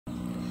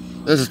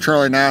This is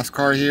Charlie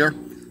Nascar here.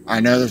 I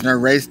know there's no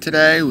race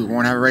today. We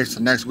won't have a race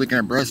till next weekend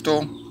at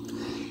Bristol.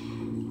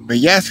 But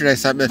yesterday,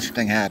 something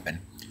interesting happened.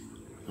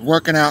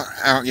 Working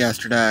out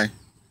yesterday.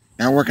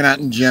 Now working out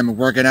in the gym and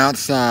working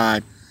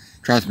outside.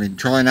 Trust me,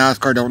 Charlie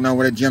Nascar don't know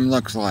what a gym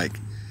looks like.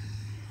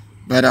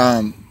 But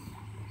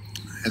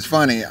it's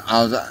funny.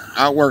 I was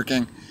out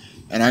working,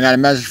 and I got a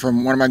message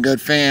from one of my good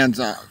fans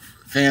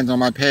on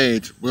my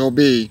page, Will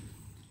B.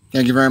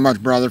 Thank you very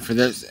much, brother, for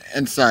this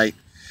insight.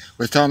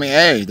 Was telling me,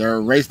 hey, they're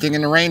racing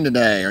in the rain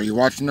today. Are you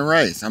watching the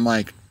race? I'm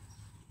like,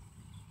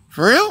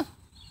 for real?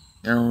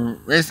 They're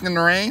racing in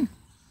the rain?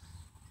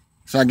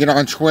 So I get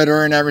on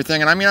Twitter and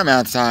everything, and I'm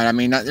outside.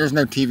 There's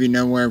no TV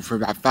nowhere for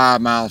about 5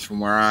 miles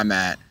from where I'm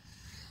at.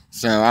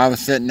 So I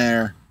was sitting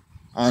there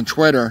on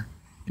Twitter,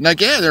 and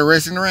like, yeah, they're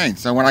racing in the rain.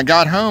 So when I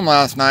got home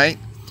last night,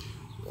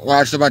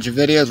 watched a bunch of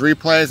videos,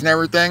 replays, and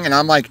everything, and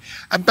I'm like,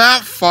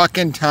 about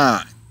fucking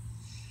time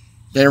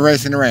they're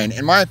racing in the rain.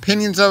 And my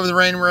opinions of the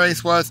rain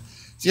race was,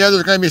 yeah,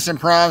 there's going to be some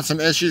problems, some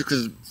issues,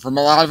 because from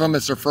a lot of them,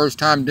 it's their first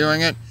time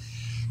doing it.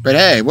 But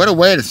hey, what a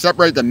way to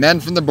separate the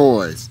men from the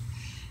boys.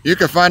 You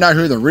can find out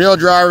who the real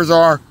drivers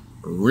are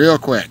real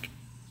quick.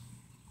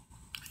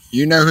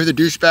 You know who the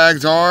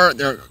douchebags are.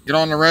 They'll get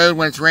on the road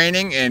when it's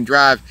raining and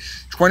drive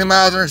 20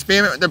 miles an hour speed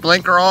limit with their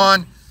blinker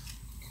on,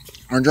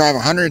 or drive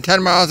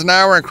 110 miles an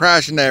hour and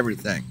crash into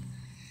everything.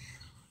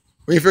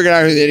 We figured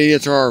out who the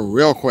idiots are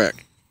real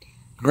quick.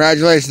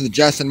 Congratulations to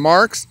Justin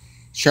Marks,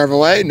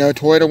 Chevrolet, no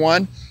Toyota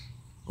won.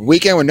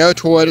 Weekend with no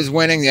Toyotas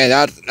winning,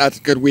 yeah, that's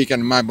a good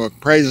weekend in my book.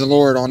 Praise the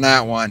Lord on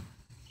that one.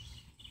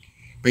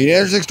 But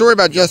there's a story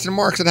about Justin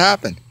Marks that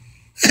happened.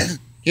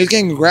 He was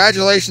getting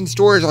congratulations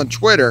stories on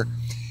Twitter,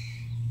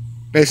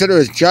 but he said it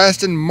was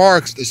Justin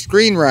Marks, the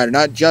screenwriter,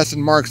 not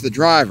Justin Marks, the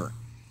driver.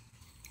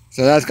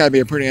 So that's got to be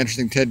a pretty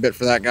interesting tidbit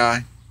for that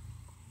guy.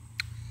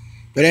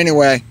 But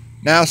anyway,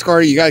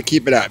 NASCAR, you got to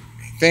keep it up.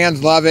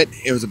 Fans love it.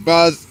 It was a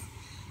buzz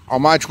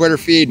on my Twitter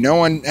feed. No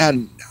one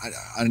had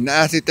a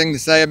nasty thing to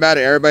say about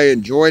it. Everybody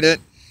enjoyed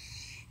it.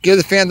 Give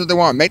the fans what they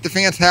want. Make the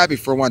fans happy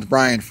for once,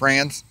 Brian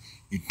France.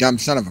 You dumb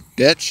son of a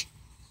bitch.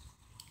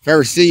 If I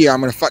ever see you, I'm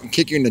going to fucking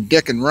kick you in the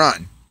dick and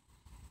run.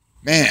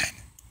 Man.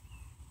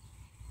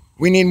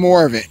 We need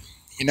more of it.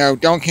 You know,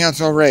 don't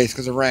cancel a race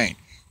because of rain.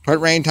 Put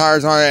rain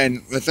tires on it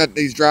and let's let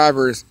these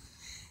drivers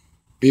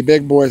be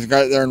big boys and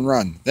go out there and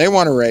run. They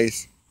want to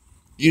race.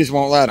 You just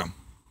won't let them.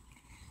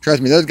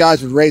 Trust me, those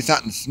guys would race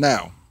out in the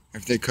snow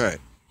if they could.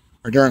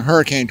 Or during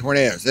hurricane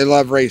tornadoes. They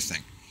love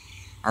racing.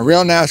 A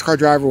real NASCAR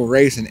driver will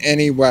race in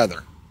any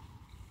weather.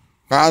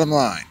 Bottom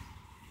line.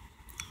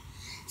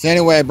 So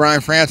anyway,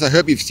 Brian France, I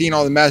hope you've seen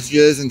all the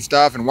messages and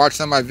stuff and watched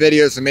some of my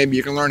videos so maybe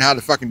you can learn how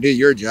to fucking do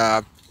your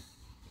job.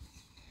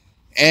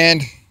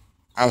 And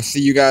I'll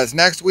see you guys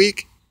next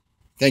week.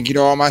 Thank you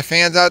to all my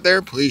fans out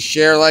there. Please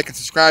share, like, and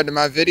subscribe to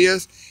my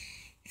videos.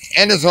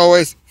 And as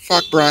always,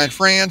 fuck Brian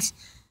France.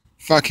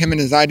 Fuck him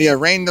and his idea of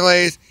rain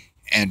delays.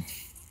 And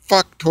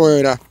fuck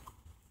Toyota.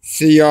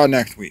 See y'all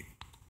next week.